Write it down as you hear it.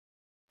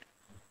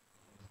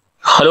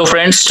Hello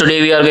friends,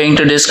 today we are going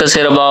to discuss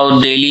here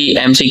about daily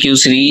MCQ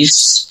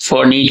series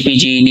for NEET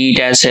PG, NEET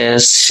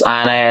SS,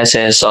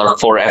 NISS or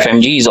for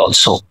FMGEs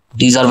also.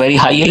 These are very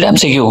high yield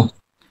MCQ.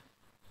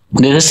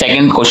 This is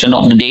second question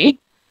of the day.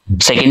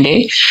 Second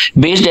day,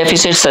 base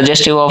deficit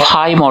suggestive of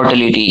high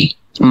mortality,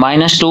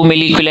 -2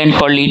 milliequivalent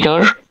per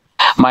liter,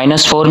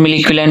 -4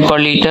 milliequivalent per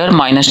liter,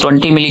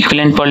 -20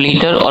 milliequivalent per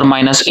liter or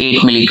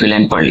 -8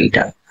 milliequivalent per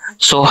liter.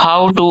 So how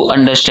to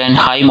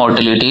understand high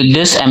mortality?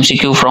 This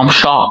MCQ from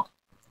shock.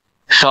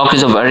 Shock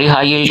is a very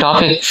high yield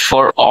topic for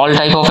all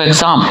type of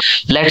exam.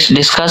 Let's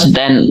discuss,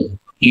 then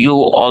you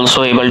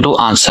also able to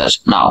answer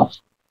now.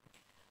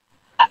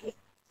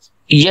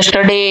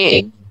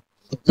 Yesterday,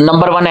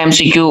 number 1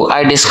 MCQ, I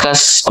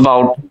discussed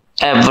about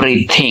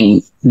everything.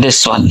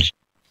 This one.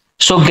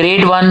 So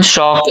grade 1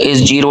 shock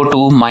is 0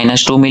 to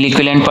 -2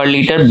 milliequivalent per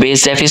liter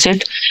base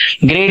deficit.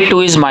 Grade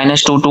 2 is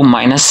 -2 to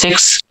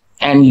 -6.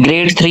 And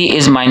grade 3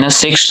 is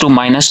 -6 to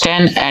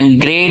 -10.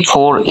 And grade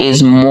 4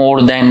 is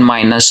more than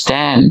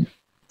 -10.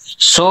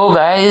 So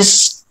guys,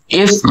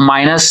 if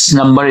minus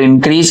number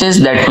increases,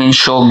 that means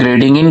shock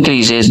grading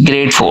increases,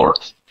 grade 4.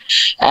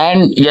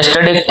 And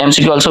yesterday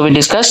MCQ also we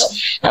discussed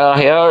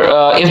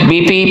if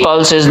BP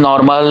pulse is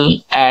normal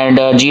and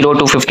 0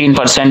 to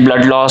 15%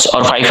 blood loss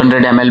or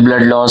 500 ml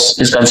blood loss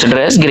is considered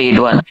as grade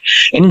 1.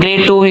 In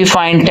grade 2 we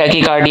find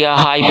tachycardia,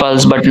 high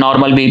pulse but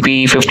normal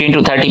BP, 15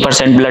 to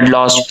 30% blood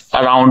loss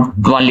around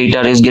 1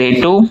 liter is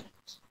grade 2.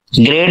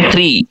 Grade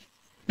 3,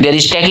 there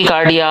is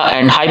tachycardia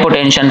and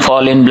hypotension,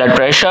 fall in blood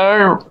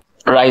pressure,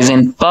 rise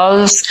in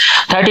pulse,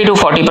 30 to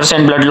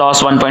 40% blood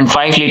loss,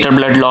 1.5 liter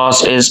blood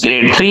loss is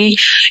grade 3.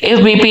 If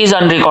BP is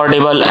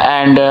unrecordable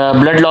and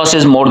blood loss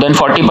is more than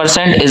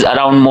 40%, is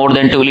around more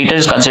than 2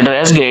 liters, considered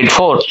as grade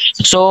 4.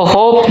 So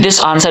hope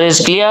this answer is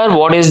clear.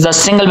 What is the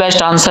single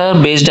best answer?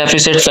 Base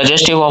deficit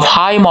suggestive of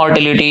high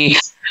mortality.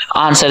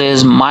 Answer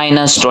is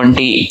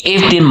 -20.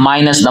 If the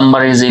minus number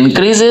is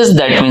increases,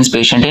 that means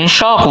patient in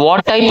shock.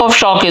 What type of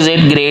shock is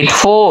it? Grade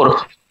 4.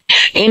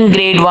 In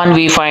grade 1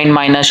 we find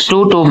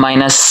 -2 to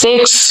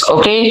 -6.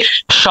 Okay,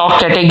 shock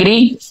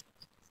category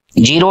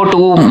 0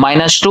 to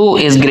 -2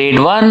 is grade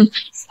 1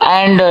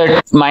 and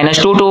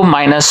 -2 to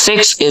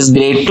 -6 is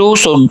grade 2,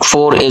 so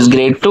 4 is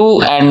grade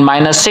 2, and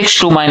 -6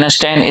 to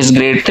 -10 is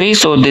grade 3,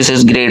 so this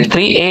is grade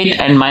 3. 8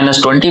 and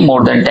 -20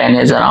 more than 10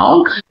 is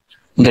around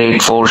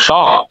grade 4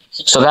 shock.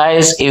 So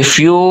guys, if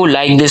you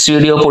like this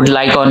video, put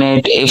like on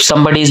it. If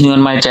somebody is new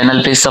on my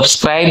channel, please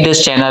subscribe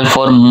this channel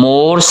for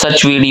more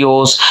such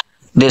videos.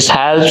 This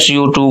helps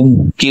you to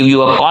give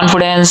you a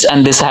confidence,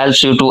 and this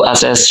helps you to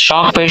assess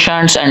shock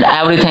patients and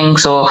everything.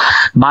 So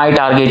my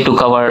target to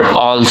cover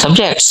all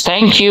subjects.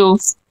 Thank you.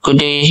 Good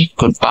day.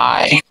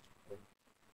 Goodbye.